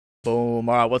Boom.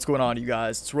 All right, what's going on, you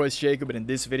guys? It's Royce Jacob, and in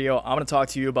this video, I'm going to talk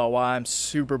to you about why I'm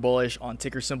super bullish on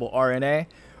ticker symbol RNA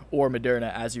or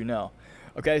Moderna, as you know.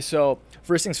 Okay, so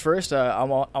first things first, I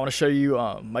want to show you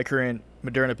my current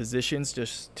Moderna positions,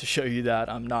 just to show you that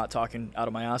I'm not talking out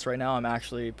of my ass right now. I'm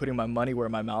actually putting my money where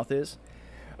my mouth is.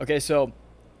 Okay, so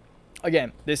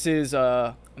again, this is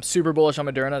I'm super bullish on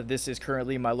Moderna. This is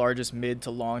currently my largest mid to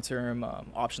long-term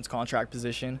options contract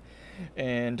position,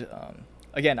 and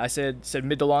again, I said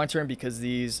mid to long term because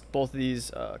both of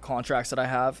these contracts that I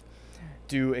have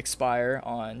do expire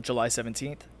on July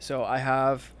 17th. So I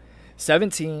have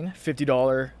 17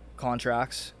 $50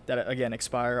 contracts that again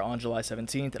expire on July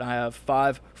 17th, and I have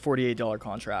 5 $48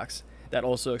 contracts that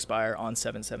also expire on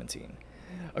 7/17.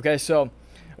 Okay, so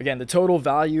again, the total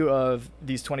value of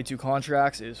these 22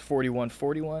 contracts is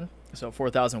 $41.41, so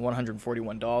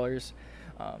 $4,141.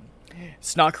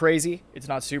 It's not crazy. It's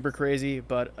not super crazy,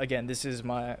 but again, this is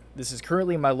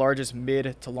currently my largest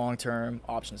mid to long term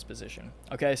options position.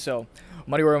 Okay, so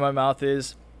money where my mouth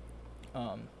is.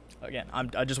 Again,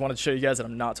 I just wanted to show you guys that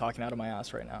I'm not talking out of my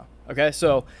ass right now. Okay,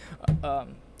 so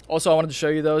also I wanted to show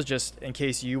you those just in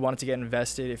case you wanted to get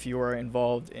invested. If you are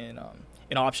involved in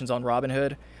options on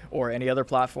Robinhood or any other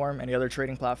platform, any other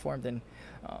trading platform, then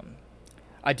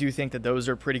I do think that those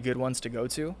are pretty good ones to go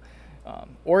to.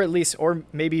 Or at least, or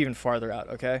maybe even farther out.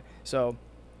 Okay, so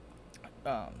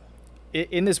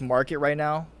in this market right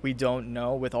now, we don't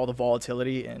know, with all the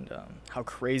volatility and how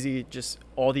crazy just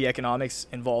all the economics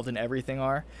involved in everything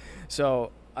are.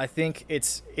 So I think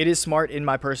it is smart, in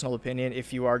my personal opinion,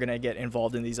 if you are going to get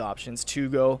involved in these options, to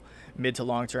go mid to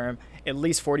long term, at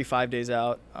least 45 days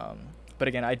out. But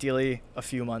again, ideally a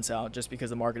few months out, just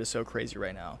because the market is so crazy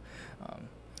right now.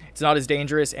 It's not as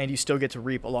dangerous, and you still get to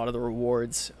reap a lot of the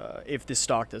rewards if this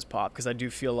stock does pop, because I do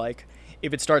feel like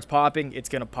if it starts popping, it's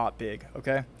going to pop big.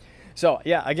 Okay, so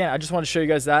yeah, again, I just want to show you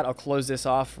guys that. I'll close this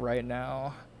off right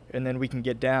now, and then we can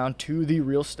get down to the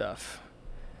real stuff.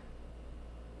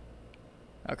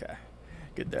 Okay,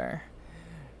 good there.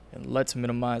 And let's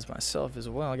minimize myself as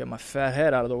well, get my fat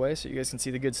head out of the way so you guys can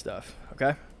see the good stuff.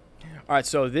 Okay, all right,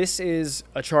 so this is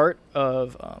a chart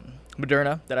of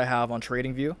Moderna that I have on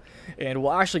TradingView, and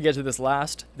we'll actually get to this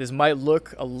last. This might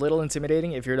look a little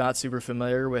intimidating if you're not super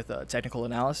familiar with technical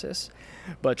analysis,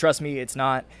 but trust me, it's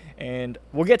not. And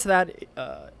we'll get to that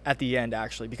at the end,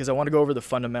 actually, because I want to go over the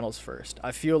fundamentals first.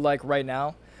 I feel like right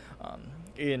now,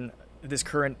 in this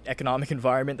current economic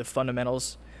environment, the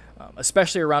fundamentals,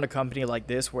 especially around a company like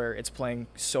this where it's playing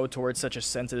so towards such a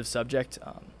sensitive subject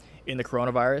in the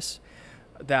coronavirus,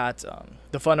 that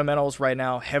the fundamentals right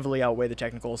now heavily outweigh the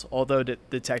technicals, although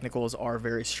the technicals are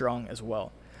very strong as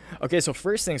well. Okay, so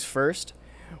first things first,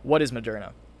 what is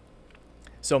Moderna?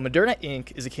 So Moderna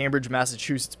Inc. is a Cambridge,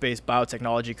 Massachusetts-based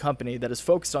biotechnology company that is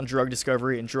focused on drug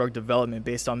discovery and drug development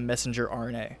based on messenger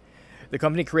RNA. The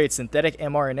company creates synthetic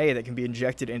mRNA that can be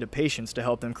injected into patients to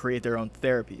help them create their own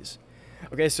therapies.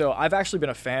 Okay, so I've actually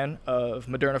been a fan of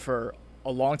Moderna for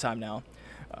a long time now.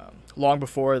 Long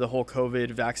before the whole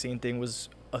COVID vaccine thing was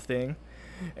a thing,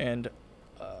 and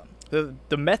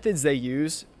the methods they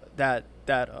use, that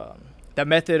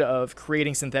method of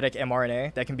creating synthetic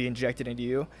mRNA that can be injected into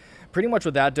you, pretty much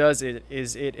what that does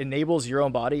is it enables your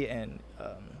own body and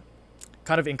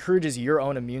kind of encourages your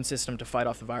own immune system to fight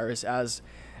off the virus as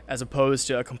opposed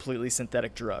to a completely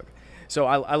synthetic drug. So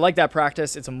I like that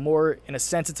practice. It's in a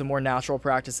sense, it's a more natural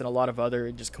practice than a lot of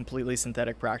other just completely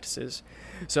synthetic practices.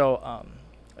 So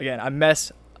again, I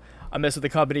mess with the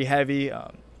company heavy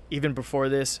even before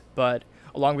this, but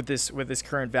along with this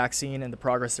current vaccine and the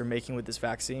progress they're making with this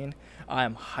vaccine, I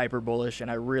am hyper bullish, and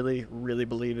I really, really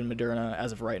believe in Moderna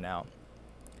as of right now.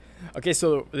 Okay,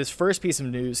 so this first piece of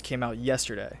news came out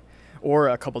yesterday, or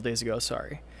a couple days ago,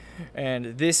 sorry,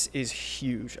 and this is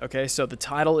huge. Okay, so the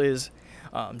title is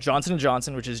Johnson &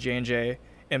 Johnson, which is J&J,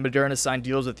 and Moderna signed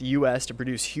deals with the U.S. to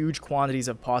produce huge quantities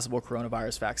of possible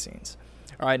coronavirus vaccines.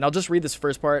 All right, and I'll just read this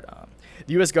first part.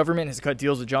 The U.S. government has cut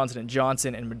deals with Johnson &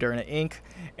 Johnson and Moderna Inc.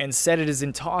 and said it is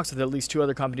in talks with at least 2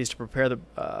 other companies to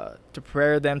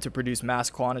prepare them to produce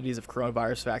mass quantities of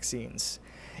coronavirus vaccines,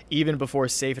 even before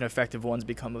safe and effective ones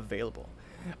become available.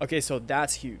 Okay, so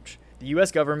that's huge. The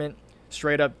U.S. government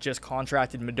straight up just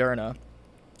contracted Moderna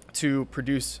to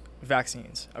produce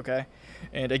vaccines. Okay,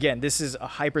 and again, this is a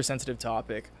hypersensitive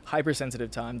topic,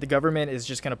 hypersensitive time. The government is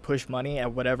just going to push money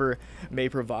at whatever may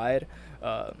provide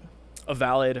a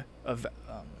valid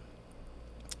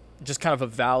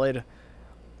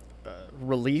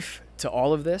relief to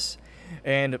all of this.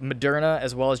 And Moderna,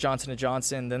 as well as Johnson &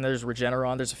 Johnson, then there's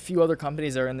Regeneron, there's a few other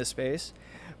companies that are in this space,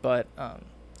 but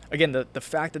again, the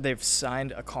fact that they've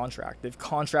signed a contract, they've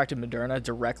contracted Moderna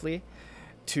directly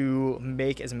to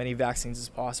make as many vaccines as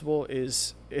possible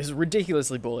is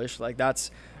ridiculously bullish. Like,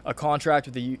 that's a contract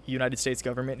with the United States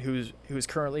government, who's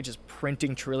currently just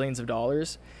printing trillions of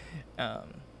dollars,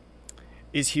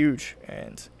 is huge.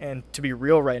 And to be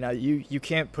real right now, you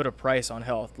can't put a price on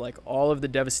health. Like, all of the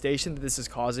devastation that this is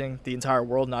causing the entire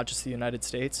world, not just the United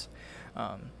States.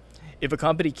 If a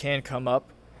company can come up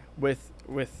with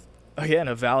again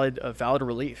a valid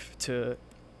relief to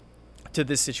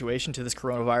this situation, to this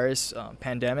coronavirus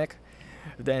pandemic,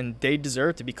 then they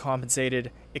deserve to be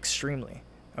compensated extremely.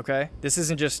 Okay, this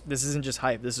isn't just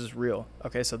hype. This is real.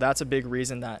 Okay, so that's a big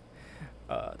reason that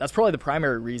that's probably the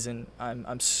primary reason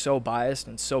I'm so biased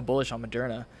and so bullish on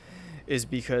Moderna, is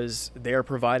because they are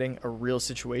providing a real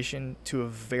situation to a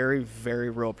very, very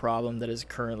real problem that is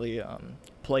currently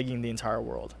plaguing the entire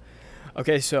world.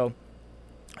 Okay, so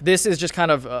this is just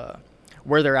kind of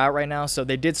where they're at right now. So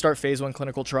they did start phase 1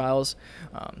 clinical trials.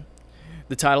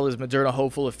 The title is Moderna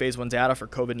hopeful of phase 1 data for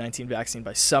COVID-19 vaccine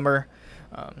by summer.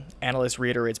 Analyst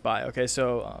reiterates buy. Okay,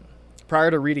 so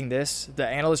prior to reading this, the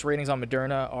analyst ratings on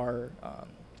Moderna are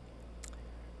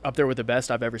up there with the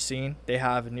best I've ever seen. They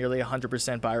have nearly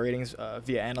 100% buy ratings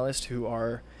via analysts, who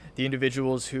are the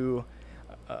individuals who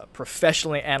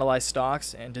professionally analyze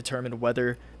stocks and determine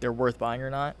whether they're worth buying or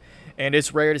not. And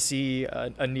it's rare to see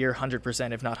a near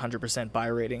 100%, if not 100% buy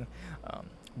rating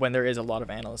when there is a lot of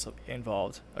analysts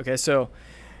involved. Okay, so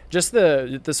just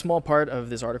the small part of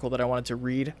this article that I wanted to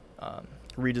read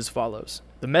as follows.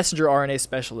 The messenger RNA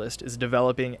specialist is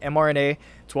developing mRNA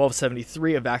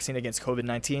 1273, a vaccine against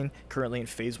COVID-19, currently in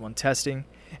phase 1 testing,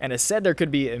 and has said there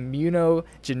could be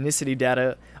immunogenicity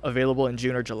data available in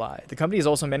June or July. The company is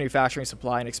also manufacturing,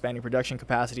 supply, and expanding production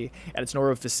capacity at its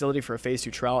Norwood facility for a phase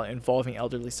 2 trial involving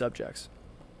elderly subjects.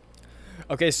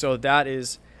 Okay, so that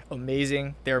is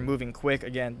amazing. They're moving quick.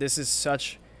 Again, this is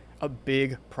such a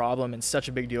big problem and such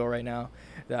a big deal right now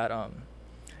that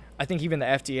I think even the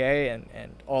FDA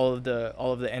and all of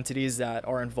the entities that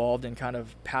are involved in kind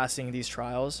of passing these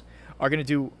trials are going to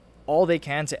do all they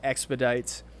can to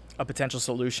expedite a potential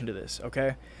solution to this.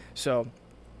 Okay, so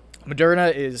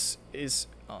Moderna is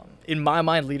in my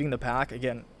mind leading the pack.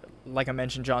 Again, like I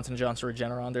mentioned, Johnson & Johnson,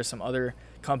 Regeneron. There's some other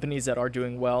companies that are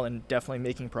doing well and definitely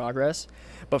making progress,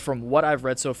 but from what I've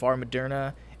read so far,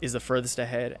 Moderna is the furthest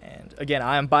ahead. And again,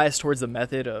 I am biased towards the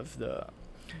method of the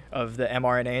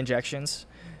mRNA injections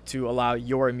to allow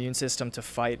your immune system to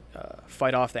fight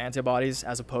off the antibodies,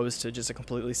 as opposed to just a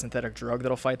completely synthetic drug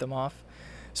that'll fight them off.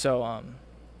 So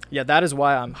yeah, that is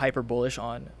why I'm hyper bullish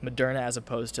on Moderna, as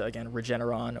opposed to, again,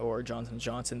 Regeneron or Johnson &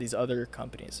 Johnson, these other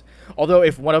companies. Although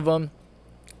if one of them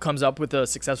comes up with a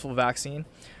successful vaccine,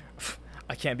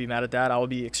 I can't be mad at that. I will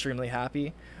be extremely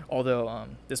happy, although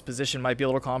this position might be a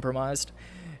little compromised.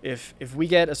 If we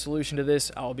get a solution to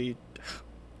this, I'll be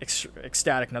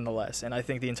ecstatic nonetheless, and I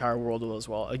think the entire world will as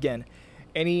well. Again,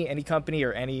 any company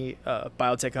or any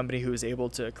biotech company who is able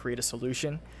to create a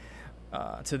solution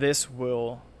to this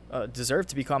will deserve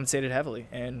to be compensated heavily,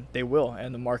 and they will,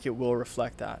 and the market will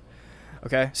reflect that.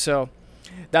 Okay, so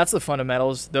that's the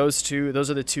fundamentals. Those are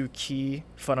the two key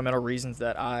fundamental reasons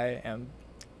that I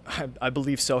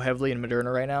believe so heavily in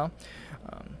Moderna right now.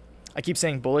 I keep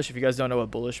saying bullish. If you guys don't know what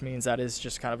bullish means, that is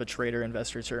just kind of a trader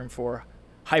investor term for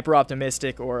hyper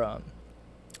optimistic or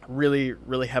really,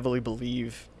 really heavily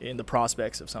believe in the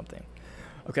prospects of something.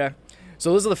 Okay,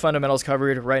 so those are the fundamentals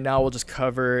covered. Right now we'll just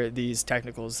cover these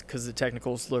technicals, because the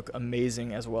technicals look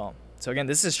amazing as well. So again,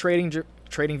 this is trading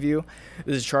view.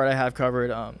 This is a chart I have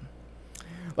covered.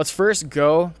 Let's first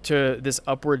go to this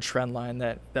upward trend line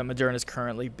that Moderna has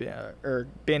currently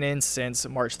been in since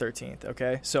March 13th.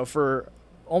 Okay, so for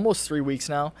almost 3 weeks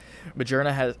now,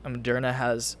 Moderna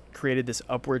has created this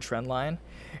upward trend line,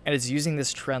 and it's using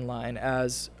this trend line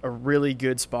as a really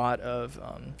good spot of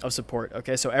support.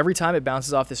 Okay, so every time it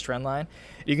bounces off this trend line,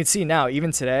 you can see now,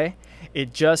 even today,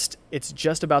 it's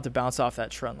just about to bounce off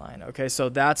that trend line. Okay, so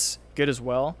that's good as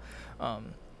well,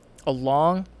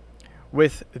 along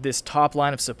with this top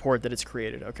line of support that it's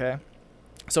created. Okay,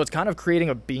 so it's kind of creating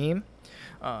a beam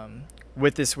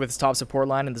with this top support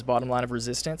line and this bottom line of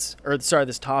resistance,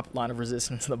 this top line of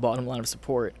resistance and the bottom line of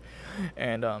support.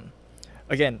 And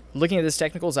again, looking at this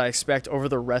technicals, I expect over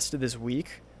the rest of this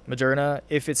week, Moderna,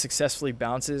 if it successfully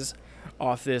bounces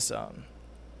off this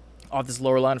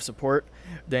lower line of support,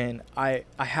 then I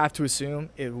have to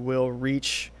assume it will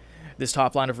reach this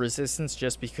top line of resistance,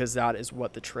 just because that is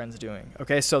what the trend's doing.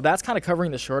 Okay, so that's kind of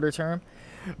covering the shorter term,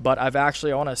 but I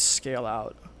want to scale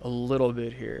out a little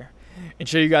bit here and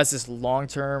show you guys this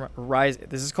long-term rise.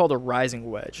 This is called a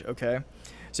rising wedge. Okay,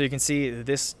 so you can see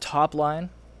this top line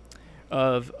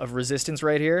of resistance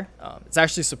right here. It's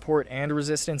actually support and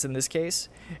resistance in this case,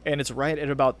 and it's right at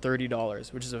about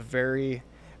 $30, which is a very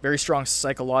strong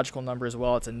psychological number as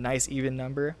well. It's a nice even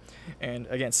number, and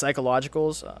again,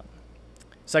 psychological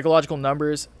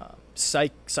numbers,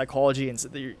 psychology, and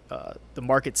the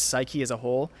market psyche as a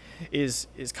whole is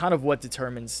kind of what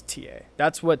determines TA.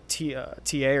 That's what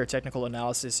TA or technical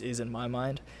analysis is in my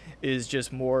mind. Is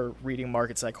just more reading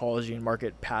market psychology and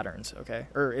market patterns, okay?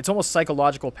 Or it's almost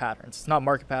psychological patterns. It's not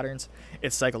market patterns,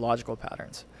 it's psychological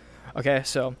patterns. Okay,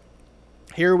 so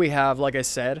here we have, like I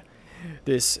said,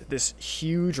 this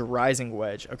huge rising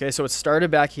wedge. Okay, so it started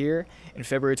back here in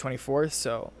February 24th,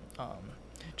 so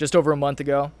just over a month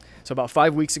ago. So about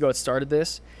 5 weeks ago it started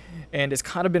this, and it's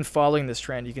kind of been following this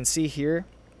trend. You can see here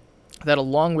that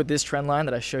along with this trend line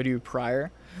that I showed you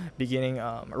prior, beginning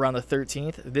around the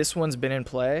 13th, this one's been in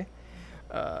play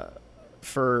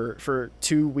for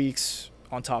 2 weeks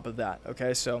on top of that.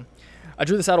 Okay, so I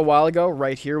drew this out a while ago.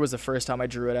 Right here was the first time I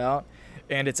drew it out,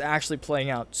 and it's actually playing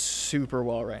out super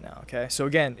well right now. Okay, so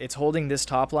again, it's holding this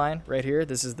top line right here.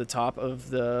 This is the top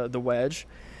of the wedge,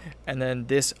 and then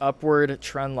this upward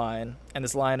trend line and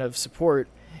this line of support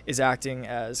is acting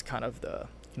as kind of the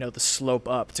the slope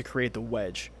up to create the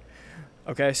wedge.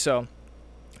 Okay, so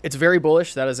it's very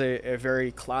bullish. That is a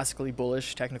very classically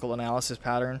bullish technical analysis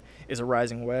pattern, is a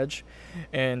rising wedge.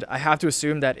 And I have to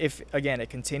assume that if, again, it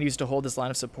continues to hold this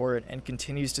line of support and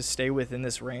continues to stay within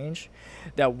this range,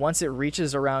 that once it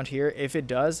reaches around here, if it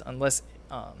does, unless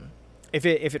if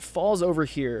it falls over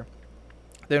here,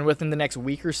 then within the next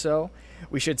week or so,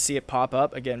 we should see it pop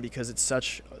up again, because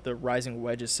it's the rising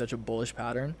wedge is such a bullish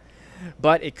pattern.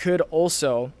 But it could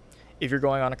also, if you're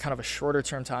going on a kind of a shorter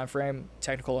term time frame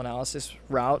technical analysis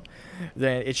route,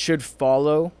 then it should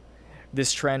follow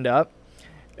this trend up.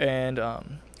 And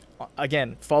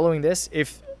again, following this,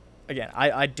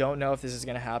 I don't know if this is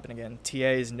going to happen again. TA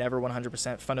is never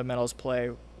 100%. Fundamentals play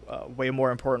a way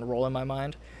more important role in my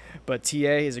mind, but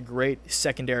TA is a great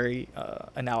secondary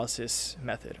analysis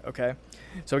method. Okay,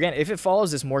 so again, if it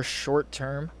follows this more short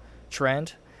term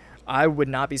trend, I would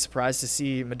not be surprised to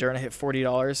see Moderna hit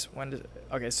 $40.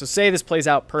 Okay, so say this plays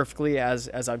out perfectly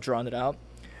as I've drawn it out.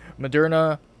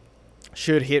 Moderna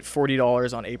should hit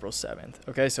 $40 on April 7th.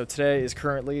 Okay, so today is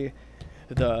currently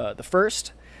the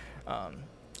 1st.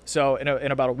 So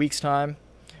in about a week's time,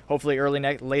 hopefully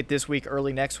late this week,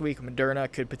 early next week,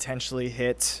 Moderna could potentially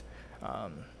hit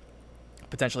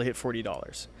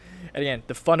 $40. And again,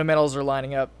 the fundamentals are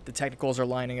lining up, the technicals are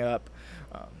lining up.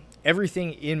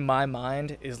 Everything in my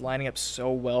mind is lining up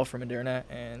so well for Moderna,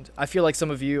 and I feel like some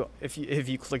of you, if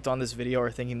you clicked on this video, are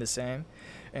thinking the same.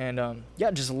 And yeah,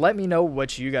 just let me know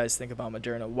what you guys think about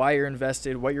Moderna, why you're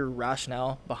invested, what your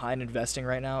rationale behind investing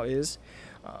right now is.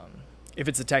 If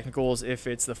it's the technicals, if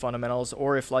it's the fundamentals,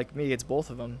 or if, like me, it's both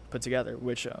of them put together,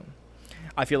 which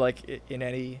I feel like in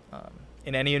any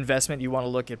investment you want to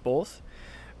look at both.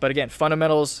 But again,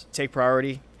 fundamentals take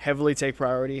priority, heavily take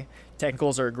priority.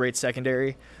 Technicals are a great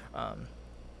secondary.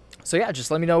 So yeah,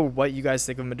 just let me know what you guys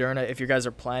think of Moderna, if you guys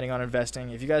are planning on investing,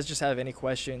 if you guys just have any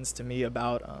questions to me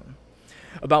about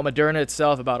Moderna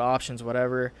itself, about options,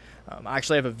 whatever. I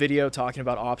actually have a video talking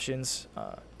about options,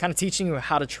 kind of teaching you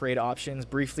how to trade options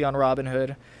briefly on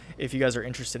Robinhood, if you guys are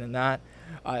interested in that.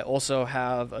 I also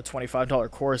have a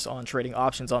 $25 course on trading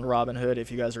options on Robinhood,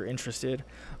 if you guys are interested.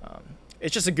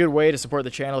 It's just a good way to support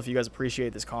the channel if you guys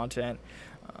appreciate this content.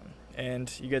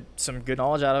 And you get some good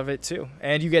knowledge out of it too,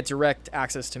 and you get direct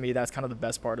access to me. That's kind of the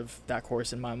best part of that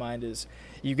course in my mind, is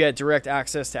you get direct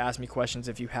access to ask me questions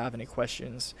if you have any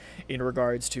questions in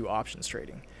regards to options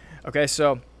trading. Okay,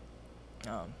 so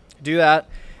do that.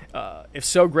 If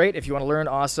so, great. If you want to learn,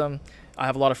 awesome. I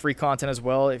have a lot of free content as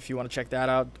well if you want to check that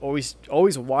out. Always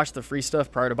watch the free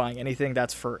stuff prior to buying anything.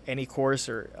 That's for any course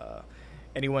or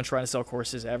anyone trying to sell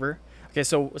courses ever. Okay,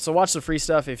 so watch the free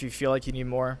stuff. If you feel like you need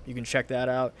more, you can check that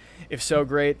out. If so,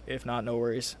 great. If not, no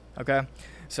worries. Okay,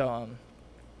 so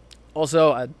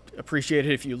also, I'd appreciate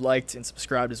it if you liked and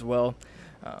subscribed as well.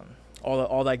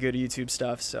 All that good YouTube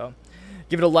stuff. So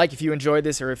give it a like if you enjoyed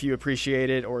this, or if you appreciate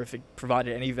it, or if it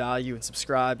provided any value, and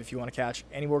subscribe if you want to catch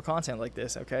any more content like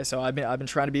this. Okay, so I've been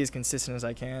trying to be as consistent as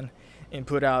I can and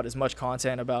put out as much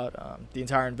content about the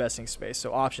entire investing space.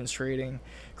 So options trading,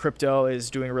 crypto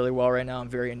is doing really well right now. I'm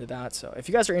very into that. So if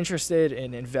you guys are interested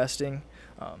in investing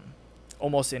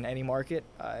almost in any market,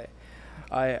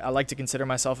 I like to consider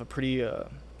myself a pretty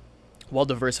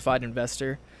well-diversified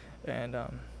investor. And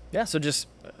yeah, so just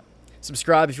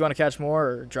subscribe if you want to catch more,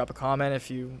 or drop a comment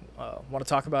if you want to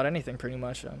talk about anything pretty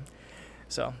much.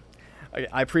 So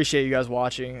I appreciate you guys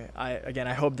watching. Again,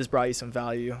 I hope this brought you some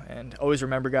value. And always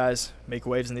remember, guys, make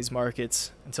waves in these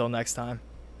markets. Until next time,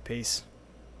 peace. Peace.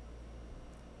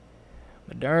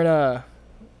 Moderna.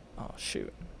 Oh,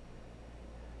 shoot.